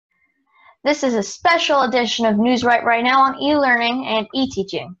This is a special edition of News Right Now on e-learning and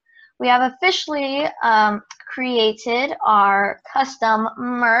e-teaching. We have officially created our custom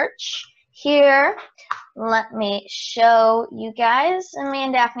merch here. Let me show you guys. And me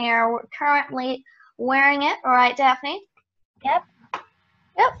and Daphne are currently wearing it, right, Daphne? Yep.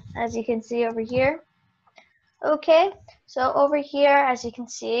 Yep, as you can see over here. Okay, so over here, as you can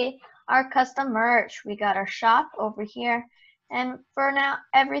see, our custom merch. We got our shop over here, and for now,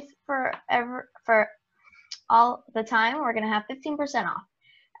 for all the time, we're gonna have 15% off.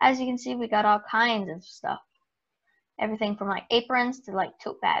 As you can see, we got all kinds of stuff. Everything from like aprons to like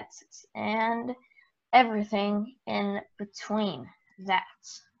tote bags and everything in between that.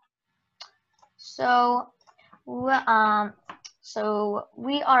 So we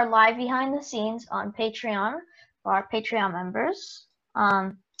are live behind the scenes on Patreon for our Patreon members.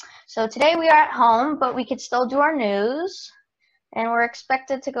 So today we are at home, but we could still do our news, and we're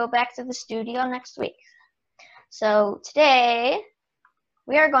expected to go back to the studio next week. So today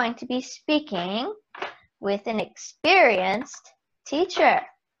we are going to be speaking with an experienced teacher.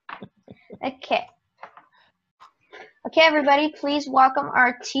 Okay, everybody, please welcome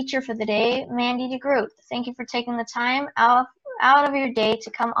our teacher for the day, Mandy DeGroot. Thank you for taking the time out of your day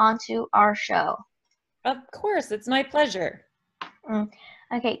to come onto our show. Of course, it's my pleasure.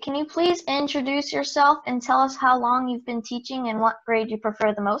 Okay, can you please introduce yourself and tell us how long you've been teaching and what grade you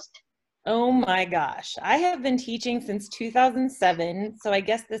prefer the most? Oh my gosh, I have been teaching since 2007, so I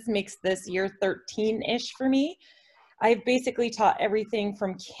guess this makes this year 13-ish for me. I've basically taught everything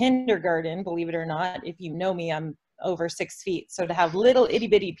from kindergarten, believe it or not. If you know me, I'm over 6 feet, so to have little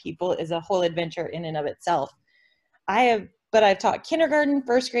itty-bitty people is a whole adventure in and of itself. I've taught kindergarten,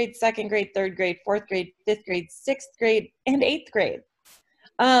 first grade, second grade, third grade, fourth grade, fifth grade, sixth grade, and eighth grade.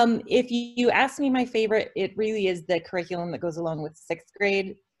 If you ask me my favorite, it really is the curriculum that goes along with sixth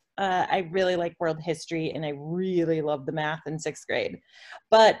grade. I really like world history, and I really love the math in sixth grade.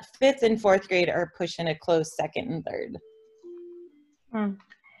 But fifth and fourth grade are pushing a close second and third.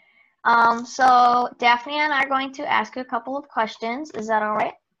 So Daphne and I are going to ask you a couple of questions. Is that all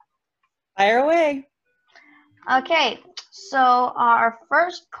right? Fire away. Okay, so our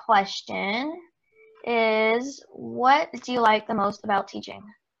first question is, what do you like the most about teaching?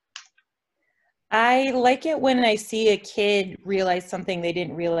 I like it when I see a kid realize something they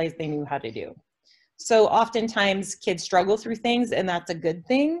didn't realize they knew how to do. So oftentimes kids struggle through things, and that's a good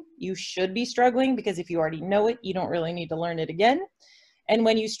thing. You should be struggling, because if you already know it, you don't really need to learn it again. And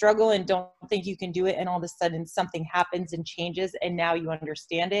when you struggle and don't think you can do it, and all of a sudden something happens and changes, and now you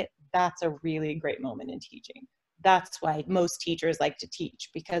understand it, that's a really great moment in teaching. That's why most teachers like to teach,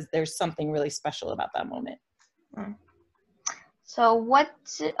 because there's something really special about that moment. So what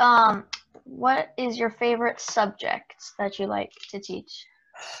is your favorite subject that you like to teach?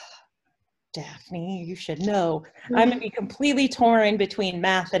 Daphne, you should know. I'm going to be completely torn between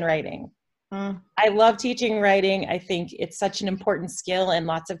math and writing. I love teaching writing. I think it's such an important skill, and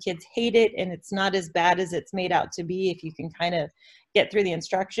lots of kids hate it, and it's not as bad as it's made out to be if you can kind of get through the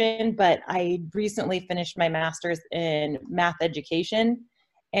instruction. But I recently finished my master's in math education,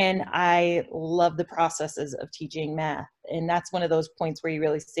 and I love the processes of teaching math. And that's one of those points where you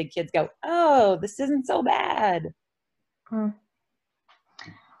really see kids go, oh, this isn't so bad.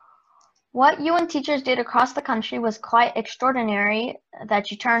 What you and teachers did across the country was quite extraordinary,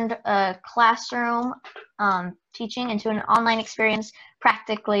 that you turned a classroom teaching into an online experience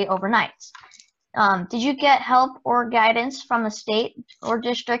practically overnight. Did you get help or guidance from the state or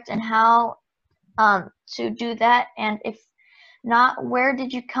district in how to do that? And if not, where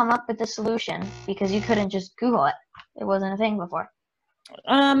did you come up with the solution? Because you couldn't just Google it. It wasn't a thing before.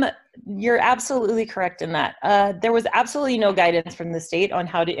 You're absolutely correct in that. There was absolutely no guidance from the state on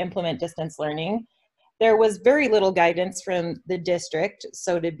how to implement distance learning. There was very little guidance from the district,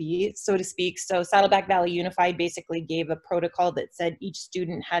 so to speak. So Saddleback Valley Unified basically gave a protocol that said each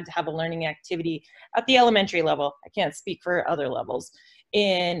student had to have a learning activity at the elementary level. I can't speak for other levels,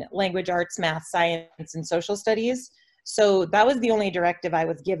 in language arts, math, science, and social studies. So that was the only directive I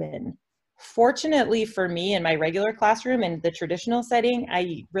was given. Fortunately for me, in my regular classroom and the traditional setting,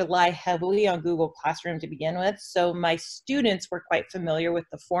 I rely heavily on Google Classroom to begin with. So my students were quite familiar with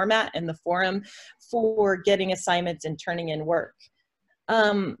the format and the forum for getting assignments and turning in work.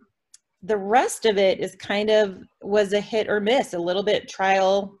 The rest of it is was a hit or miss, a little bit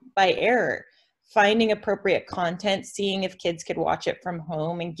trial by error. Finding appropriate content, seeing if kids could watch it from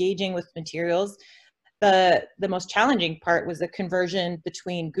home, engaging with materials. The most challenging part was the conversion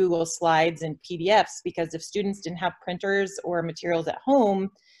between Google Slides and PDFs, because if students didn't have printers or materials at home,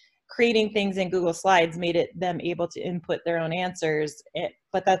 creating things in Google Slides made them able to input their own answers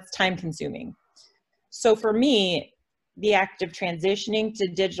but that's time consuming. So for me, the act of transitioning to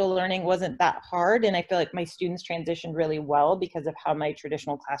digital learning wasn't that hard. And I feel like my students transitioned really well because of how my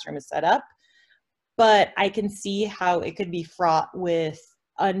traditional classroom is set up. But I can see how it could be fraught with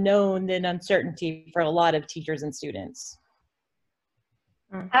unknown and uncertainty for a lot of teachers and students.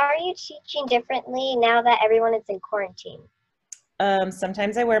 How are you teaching differently now that everyone is in quarantine?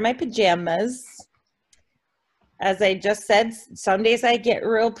 Sometimes I wear my pajamas. As I just said, some days I get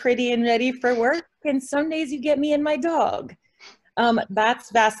real pretty and ready for work, and some days you get me and my dog.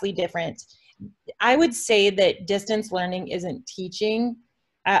 That's vastly different. I would say that distance learning isn't teaching.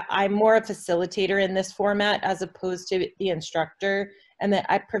 I'm more a facilitator in this format as opposed to the instructor, and that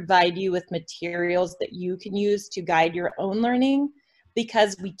I provide you with materials that you can use to guide your own learning.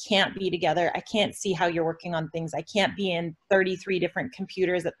 Because we can't be together, I can't see how you're working on things. I can't be in 33 different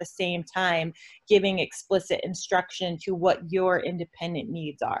computers at the same time giving explicit instruction to what your independent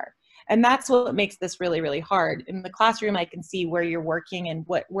needs are. And that's what makes this really, really hard. In the classroom, I can see where you're working and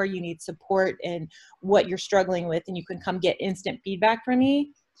where you need support and what you're struggling with, and you can come get instant feedback from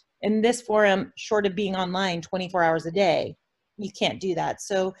me. In this forum, short of being online 24 hours a day, you can't do that.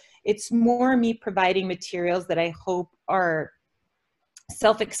 So it's more me providing materials that I hope are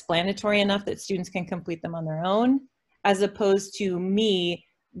self-explanatory enough that students can complete them on their own, as opposed to me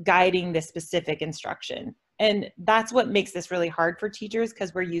guiding the specific instruction. And that's what makes this really hard for teachers,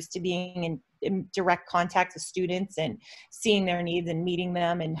 because we're used to being in direct contact with students and seeing their needs and meeting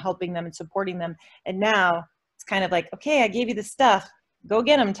them and helping them and supporting them. And now it's kind of like, okay, I gave you the stuff, go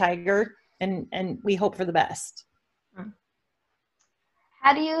get them, Tiger. And we hope for the best.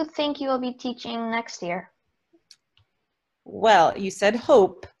 How do you think you will be teaching next year? Well, you said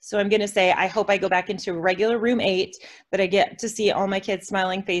hope, so I'm going to say I hope I go back into regular room 8, that I get to see all my kids'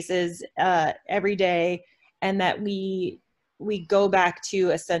 smiling faces every day, and that we go back to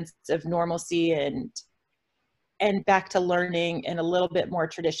a sense of normalcy and back to learning and a little bit more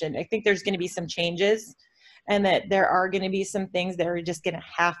tradition. I think there's going to be some changes, and that there are going to be some things that are just going to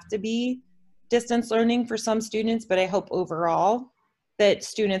have to be distance learning for some students, but I hope overall that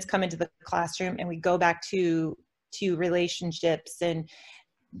students come into the classroom and we go back to relationships. And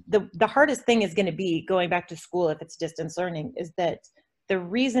the hardest thing is going to be going back to school if it's distance learning, is that the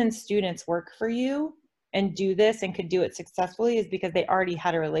reason students work for you and do this and could do it successfully is because they already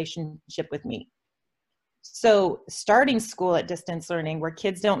had a relationship with me. So starting school at distance learning where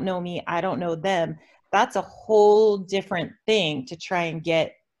kids don't know me, I don't know them, that's a whole different thing to try and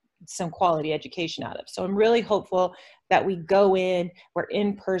get some quality education out of. So I'm really hopeful that we go in, we're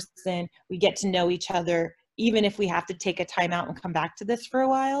in person, we get to know each other. Even if we have to take a time out and come back to this for a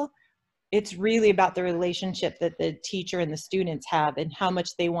while, it's really about the relationship that the teacher and the students have and how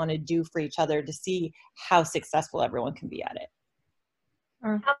much they want to do for each other to see how successful everyone can be at it.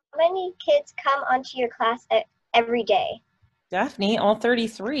 How many kids come onto your class every day? Daphne, all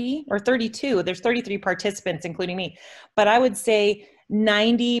 33 or 32. There's 33 participants, including me. But I would say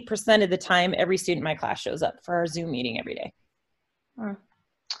 90% of the time, every student in my class shows up for our Zoom meeting every day.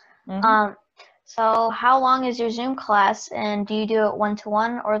 So how long is your Zoom class, and do you do it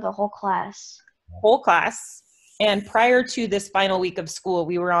one-to-one or the whole class? Whole class. And prior to this final week of school,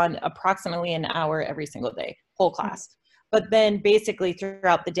 we were on approximately an hour every single day, whole class. But then basically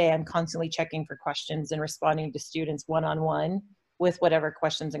throughout the day, I'm constantly checking for questions and responding to students one-on-one with whatever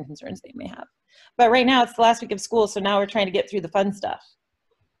questions and concerns they may have. But right now it's the last week of school, so now we're trying to get through the fun stuff.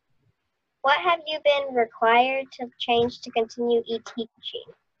 What have you been required to change to continue e-teaching?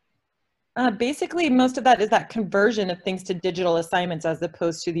 Basically, most of that is that conversion of things to digital assignments as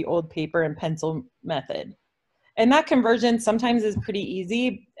opposed to the old paper and pencil method. And that conversion sometimes is pretty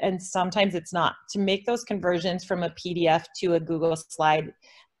easy and sometimes it's not. To make those conversions from a PDF to a Google slide,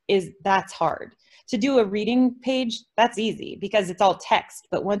 that's hard. To do a reading page, that's easy because it's all text.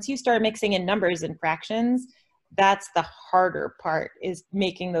 But once you start mixing in numbers and fractions, that's the harder part, is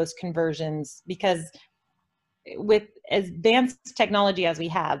making those conversions, because with as advanced technology as we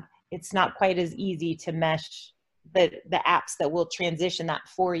have, it's not quite as easy to mesh the apps that will transition that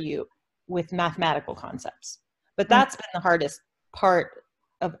for you with mathematical concepts. But that's been the hardest part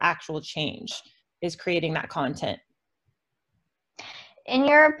of actual change, is creating that content. In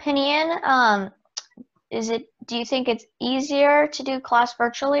your opinion, do you think it's easier to do class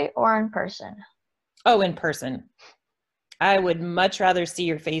virtually or in person? Oh, in person. I would much rather see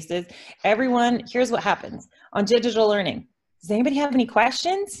your faces. Everyone, here's what happens on digital learning. Does anybody have any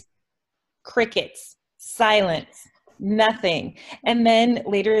questions? Crickets, silence, nothing. And then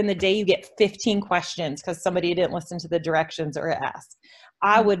later in the day, you get 15 questions because somebody didn't listen to the directions or ask.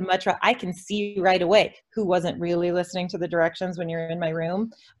 I would I can see right away who wasn't really listening to the directions when you're in my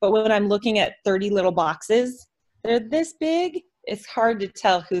room. But when I'm looking at 30 little boxes, they're this big, it's hard to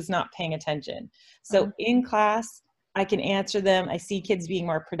tell who's not paying attention. So in class, I can answer them. I see kids being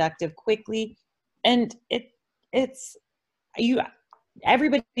more productive quickly. And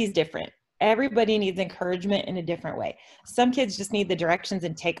everybody's different. Everybody needs encouragement in a different way. Some kids just need the directions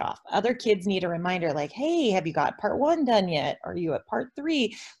and take off. Other kids need a reminder like, hey, have you got part 1 done yet? Are you at part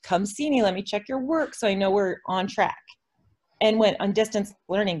 3? Come see me. Let me check your work so I know we're on track. And when on distance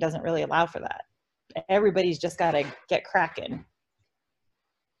learning doesn't really allow for that. Everybody's just got to get cracking.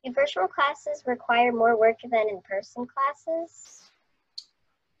 Do virtual classes require more work than in-person classes?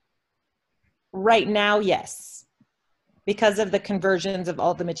 Right now, yes. Because of the conversions of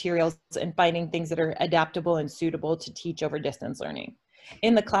all the materials and finding things that are adaptable and suitable to teach over distance learning.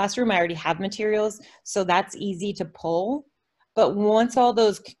 In the classroom, I already have materials, so that's easy to pull. But once all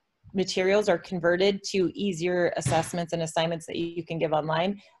those materials are converted to easier assessments and assignments that you can give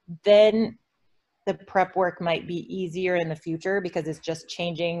online, then the prep work might be easier in the future because it's just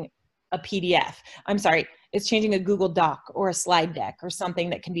changing a PDF. I'm sorry, it's changing a Google Doc or a slide deck or something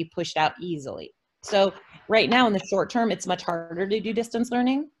that can be pushed out easily. So right now in the short term, it's much harder to do distance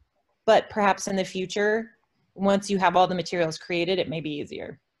learning, but perhaps in the future, once you have all the materials created, it may be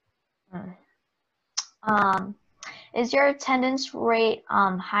easier. Is your attendance rate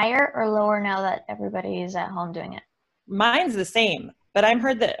higher or lower now that everybody is at home doing it? Mine's the same, but I've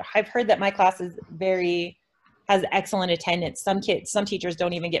heard that my class has excellent attendance. Some teachers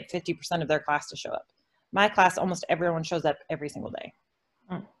don't even get 50% of their class to show up. My class, almost everyone shows up every single day.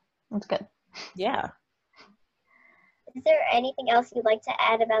 That's good. Yeah. Is there anything else you'd like to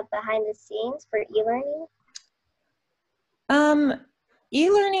add about behind the scenes for e-learning?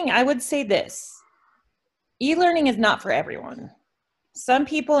 E-learning, I would say this. E-learning is not for everyone. Some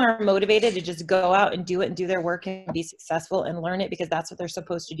people are motivated to just go out and do it and do their work and be successful and learn it because that's what they're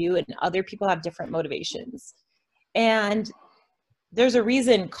supposed to do. And other people have different motivations. And there's a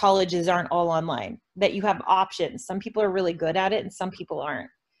reason colleges aren't all online, that you have options. Some people are really good at it and some people aren't.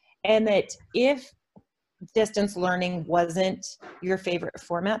 And that if distance learning wasn't your favorite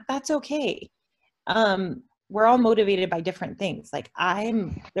format, that's okay. We're all motivated by different things. Like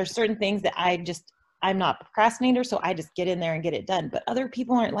there's certain things that I'm not a procrastinator, so I just get in there and get it done. But other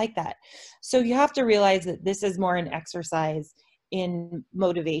people aren't like that. So you have to realize that this is more an exercise in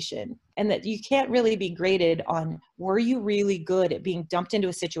motivation and that you can't really be graded on, were you really good at being dumped into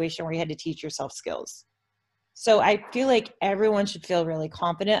a situation where you had to teach yourself skills? So I feel like everyone should feel really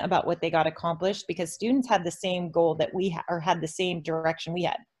confident about what they got accomplished because students had the same goal that we or had the same direction we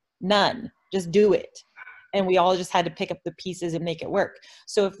had. None, just do it. And we all just had to pick up the pieces and make it work.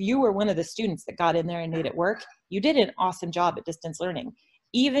 So if you were one of the students that got in there and made it work, you did an awesome job at distance learning.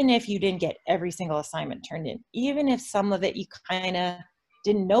 Even if you didn't get every single assignment turned in, even if some of it you kind of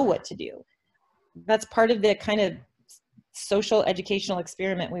didn't know what to do. That's part of the kind of social educational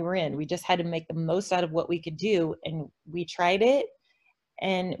experiment we were in. We just had to make the most out of what we could do, and we tried it,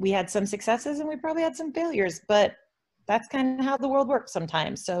 and we had some successes and we probably had some failures, but that's kind of how the world works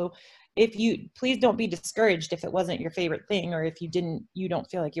sometimes. So please don't be discouraged if it wasn't your favorite thing or if you don't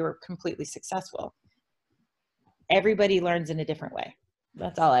feel like you were completely successful. Everybody learns in a different way.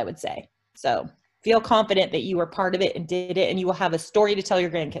 That's all I would say. So feel confident that you were part of it and did it, and you will have a story to tell your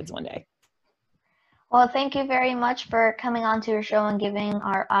grandkids one day. Well, thank you very much for coming on to your show and giving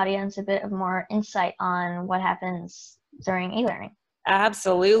our audience a bit of more insight on what happens during e-learning.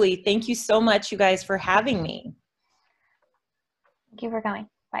 Absolutely. Thank you so much, you guys, for having me. Thank you for coming.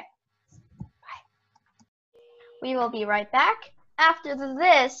 Bye. Bye. We will be right back after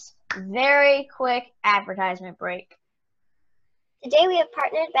this very quick advertisement break. Today we have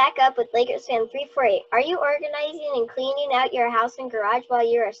partnered back up with Lakers Fan 348. Are you organizing and cleaning out your house and garage while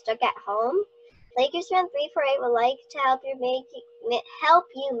you are stuck at home? Lakers Fan 348 would like to help you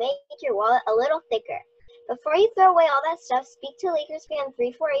make your wallet a little thicker. Before you throw away all that stuff, speak to Lakers Fan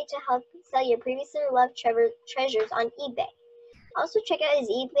 348 to help you sell your previously loved treasures on eBay. Also check out his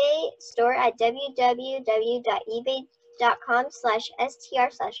eBay store at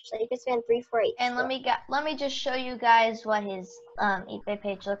www.ebay.com/str/LakersFan348. And let me just show you guys what his eBay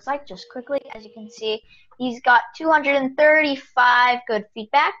page looks like just quickly. As you can see, he's got 235 good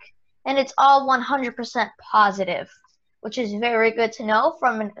feedback, and it's all 100% positive, which is very good to know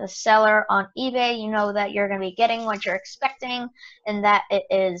from a seller on eBay. You know that you're going to be getting what you're expecting and that it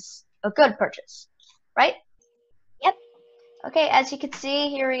is a good purchase, right? Yep. Okay, as you can see,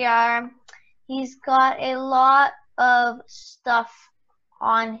 here we are. He's got a lot of stuff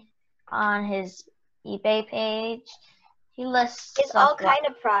on his eBay page. He lists It's stuff all kind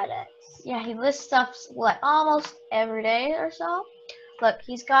of products. Yeah, he lists stuff almost every day or so. Look,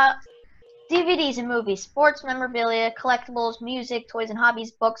 he's got DVDs and movies, sports memorabilia, collectibles, music, toys and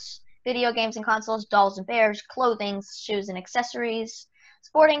hobbies, books, video games and consoles, dolls and bears, clothing, shoes and accessories,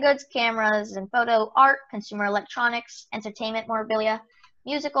 sporting goods, cameras and photo, art, consumer electronics, entertainment memorabilia,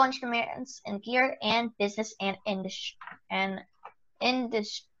 musical instruments and gear, and business and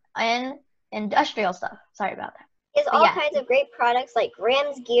industrial stuff. Sorry about that. It's all kinds of great products like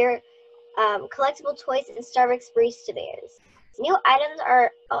Rams gear, collectible toys, and Starbucks barista bears. New items are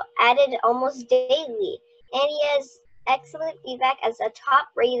added almost daily, and he has excellent feedback as a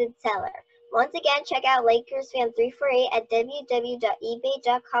top-rated seller. Once again, check out LakersFan348 at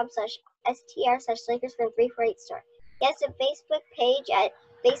www.ebay.com/str/LakersFan348store. He has a Facebook page at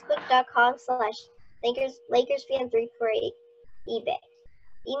facebook.com/LakersFan348 eBay.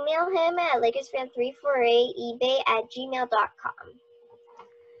 Email him at LakersFan348ebay@gmail.com.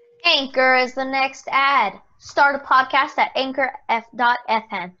 Anchor is the next ad. Start a podcast at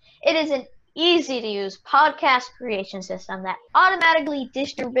anchor.fm. It is an easy-to-use podcast creation system that automatically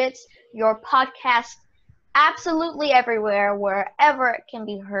distributes your podcast absolutely everywhere, wherever it can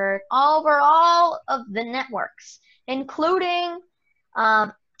be heard, over all of the networks, including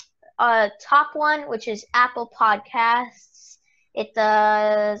top one, which is Apple Podcasts. It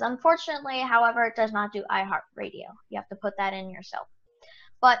does, unfortunately, however, it does not do iHeartRadio. You have to put that in yourself.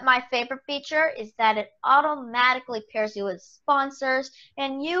 But my favorite feature is that it automatically pairs you with sponsors,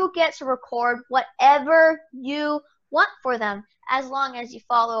 and you get to record whatever you want for them as long as you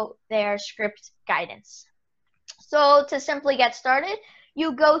follow their script guidance. So to simply get started,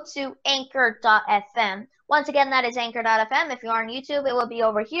 you go to anchor.fm. Once again, that is anchor.fm. If you're on YouTube, it will be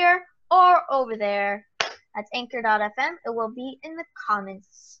over here or over there. That's anchor.fm. It will be in the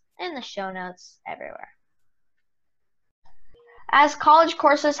comments, in the show notes, everywhere. As college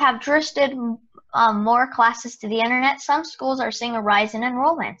courses have drifted more classes to the internet, some schools are seeing a rise in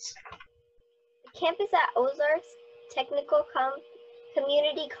enrollments. The campus at Ozarks Technical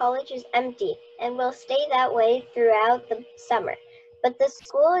Community College is empty and will stay that way throughout the summer. But the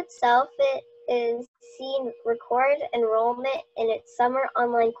school itself is seeing record enrollment in its summer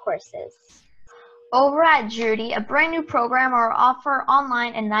online courses. Over at Judy, a brand new program will offer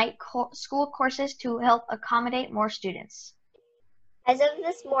online and night school courses to help accommodate more students. As of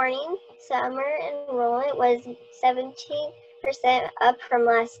this morning, summer enrollment was 17% up from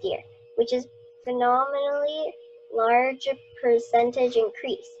last year, which is phenomenally large percentage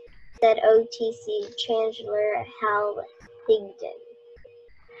increase, said OTC Chancellor Hal Higdon.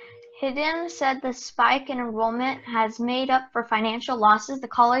 Hidden said the spike in enrollment has made up for financial losses the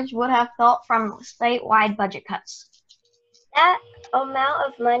college would have felt from statewide budget cuts. That amount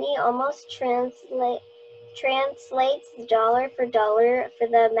of money almost translates dollar for dollar for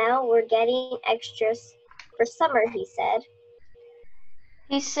the amount we're getting extras for summer, he said.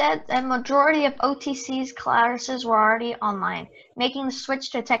 He said the majority of OTC's classes were already online, making the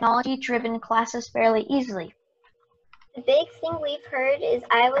switch to technology-driven classes fairly easily. The big thing we've heard is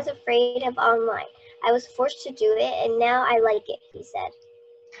I was afraid of online. I was forced to do it, and now I like it, he said.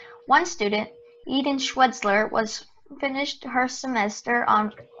 One student, Eden Schwetzler, was finished her semester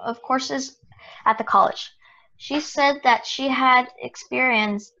of courses at the college. She said that she had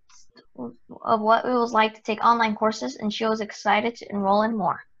experience of what it was like to take online courses, and she was excited to enroll in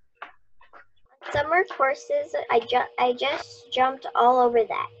more. Summer courses, I just jumped all over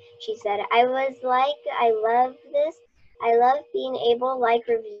that, she said. I was like, I love this. I love being able to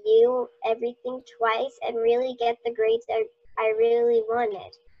review everything twice and really get the grades I really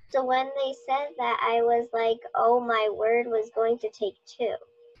wanted. So when they said that, I was like, oh my word, was going to take two.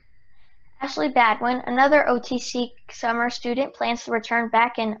 Ashley Badwin, another OTC summer student, plans to return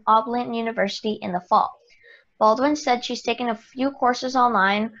back in Oberlin University in the fall. Baldwin said she's taken a few courses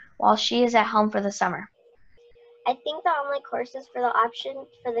online while she is at home for the summer. I think the online courses for the option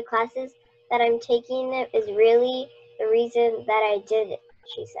for the classes that I'm taking is really the reason that I did it,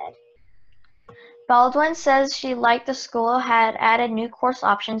 she said. Baldwin says she liked the school had added new course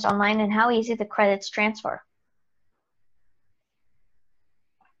options online and how easy the credits transfer.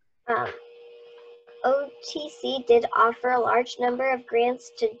 OTC did offer a large number of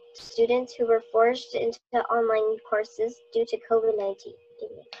grants to students who were forced into online courses due to COVID-19.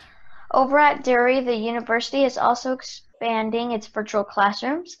 Over at Dury, the university is also expanding its virtual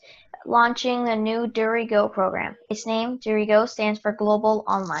classrooms, launching the new Dury Go program. Its name, Dury Go, stands for Global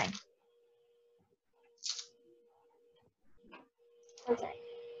Online. Sorry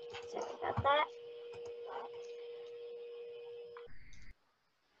about that.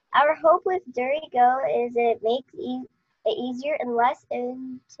 Our hope with Dury Go is it makes it easier and less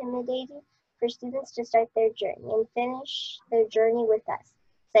intimidating for students to start their journey and finish their journey with us,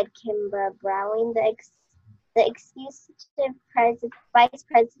 said Kimbra Browning, the Executive Vice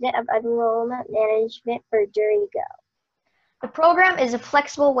President of Enrollment Management for Durigo. The program is a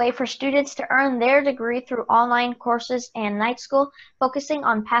flexible way for students to earn their degree through online courses and night school, focusing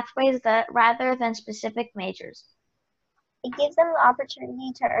on pathways rather than specific majors. It gives them the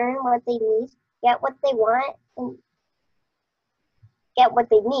opportunity to earn what they need, get what they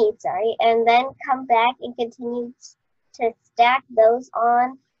need, and then come back and continue to stack those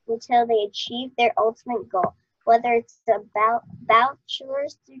on until they achieve their ultimate goal, whether it's a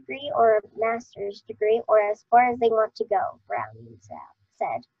bachelor's degree or a master's degree, or as far as they want to go, Browning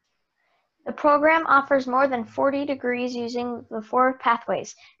said. The program offers more than 40 degrees using the 4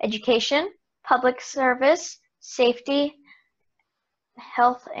 pathways: education, public service, safety,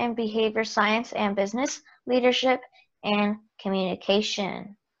 health and behavior science and business, leadership, and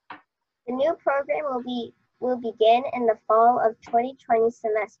communication. The new program will begin in the fall of 2020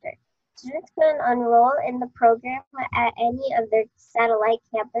 semester. Students can enroll in the program at any of their satellite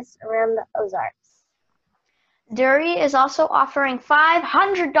campuses around the Ozarks. Dury is also offering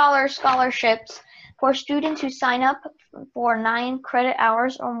 $500 scholarships for students who sign up for 9 credit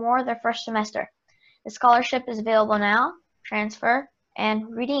hours or more their first semester. The scholarship is available now, transfer,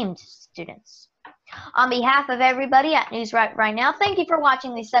 and redeemed students. On behalf of everybody at News Right Now, thank you for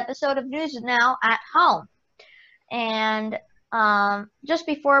watching this episode of News Now at Home. And just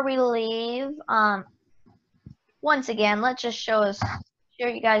before we leave, once again, let's just show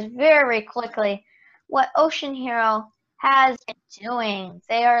you guys very quickly what Ocean Hero has been doing.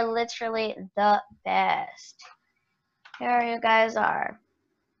 They are literally the best. Here you guys are.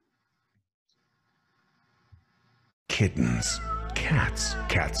 Kittens. Cats.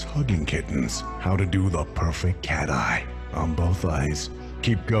 Cats hugging kittens. How to do the perfect cat eye on both eyes.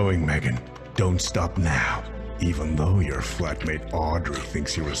 Keep going, Megan. Don't stop now. Even though your flatmate Audrey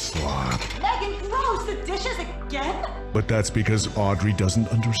thinks you're a slob. Megan, gross! The dishes again? But that's because Audrey doesn't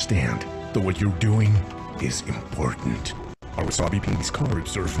understand that what you're doing is important. Are wasabi peas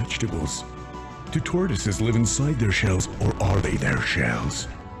carbs or vegetables? Do tortoises live inside their shells, or are they their shells?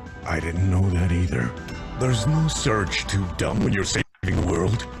 I didn't know that either. There's no search too dumb when you're saving the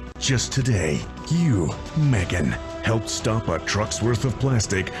world. Just today, you, Megan, helped stop a truck's worth of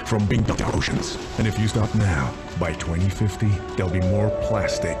plastic from being dumped out oceans. And if you stop now, by 2050, there'll be more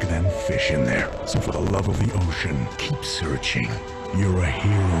plastic than fish in there. So for the love of the ocean, keep searching. You're a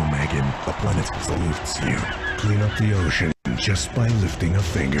hero, Megan. The planet salutes you. Clean up the ocean just by lifting a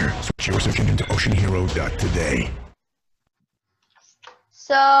finger. Switch your search engine to oceanhero.today.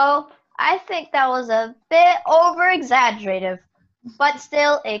 So, I think that was a bit over-exaggerative, but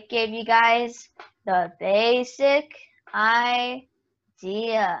still, it gave you guys the basic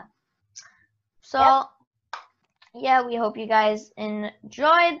idea. So, yeah, we hope you guys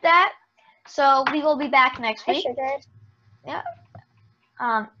enjoyed that. So, we will be back next week. I sure did. Yeah.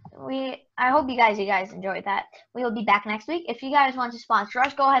 I hope you guys enjoyed that. We will be back next week. If you guys want to sponsor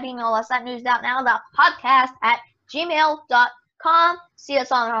us, go ahead and email us at newsnow.podcast@gmail.com. See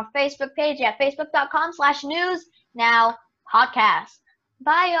us on our Facebook page at facebook.com/newsnowpodcast.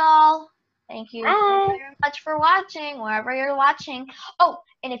 Bye, y'all. Thank you very much for watching, wherever you're watching. Oh,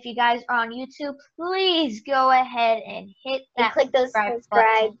 and if you guys are on YouTube, please go ahead and hit that click the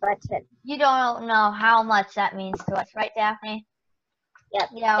subscribe button. You don't know how much that means to us, right, Daphne? Yep.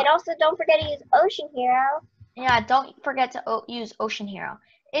 Yeah. And also, don't forget to use Ocean Hero. Yeah, don't forget to use Ocean Hero.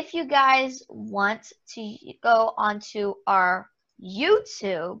 If you guys want to go onto our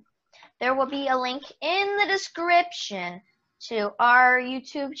YouTube, there will be a link in the description to our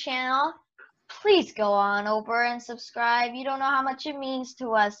YouTube channel. Please go on over and subscribe. You don't know how much it means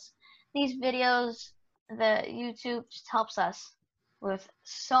to us. These videos, the YouTube just helps us with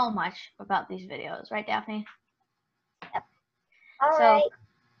so much about these videos. Right, Daphne? Yep. All right.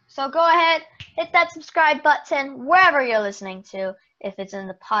 So go ahead, hit that subscribe button wherever you're listening to. If it's in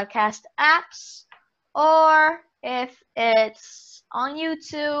the podcast apps, or if it's on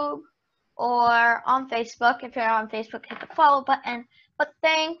YouTube, or on Facebook. If you're on Facebook, hit the follow button. But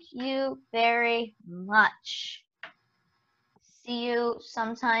thank you very much. See you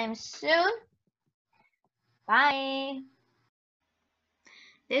sometime soon. Bye.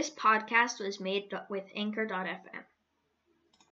 This podcast was made with Anchor.fm.